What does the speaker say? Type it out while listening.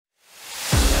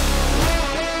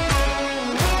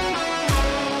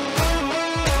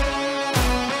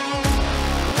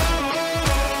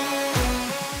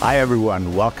Hi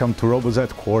everyone, welcome to Roboze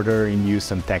headquarters in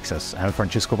Houston, Texas. I'm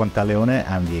Francesco Pantaleone.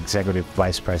 I'm the Executive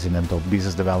Vice President of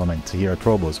Business Development here at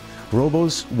Roboze.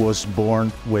 Roboze was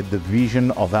born with the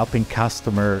vision of helping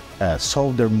customers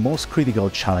solve their most critical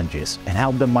challenges and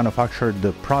help them manufacture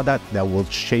the product that will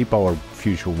shape our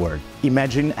future world.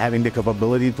 Imagine having the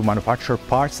capability to manufacture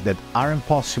parts that aren't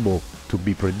possible to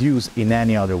be produced in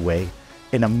any other way,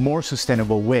 in a more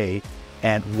sustainable way,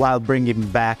 and while bringing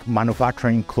back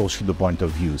manufacturing close to the point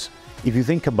of use. If you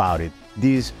think about it,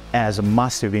 this has a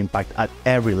massive impact at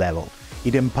every level.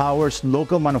 It empowers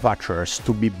local manufacturers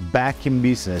to be back in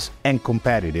business and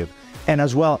competitive, and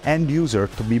as well end users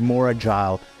to be more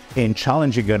agile in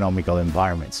challenging economical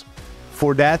environments.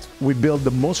 For that, we built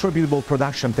the most repeatable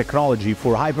production technology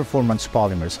for high-performance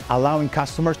polymers, allowing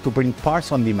customers to print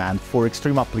parts on demand for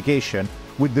extreme application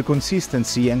with the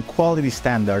consistency and quality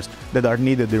standards that are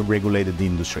needed in regulated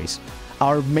industries.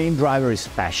 Our main driver is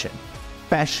passion.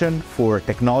 Passion for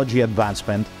technology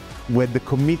advancement with the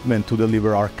commitment to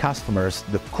deliver our customers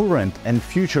the current and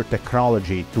future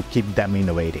technology to keep them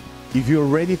innovating. If you're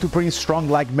ready to print strong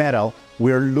like metal,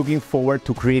 we're looking forward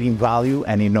to creating value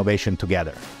and innovation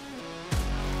together.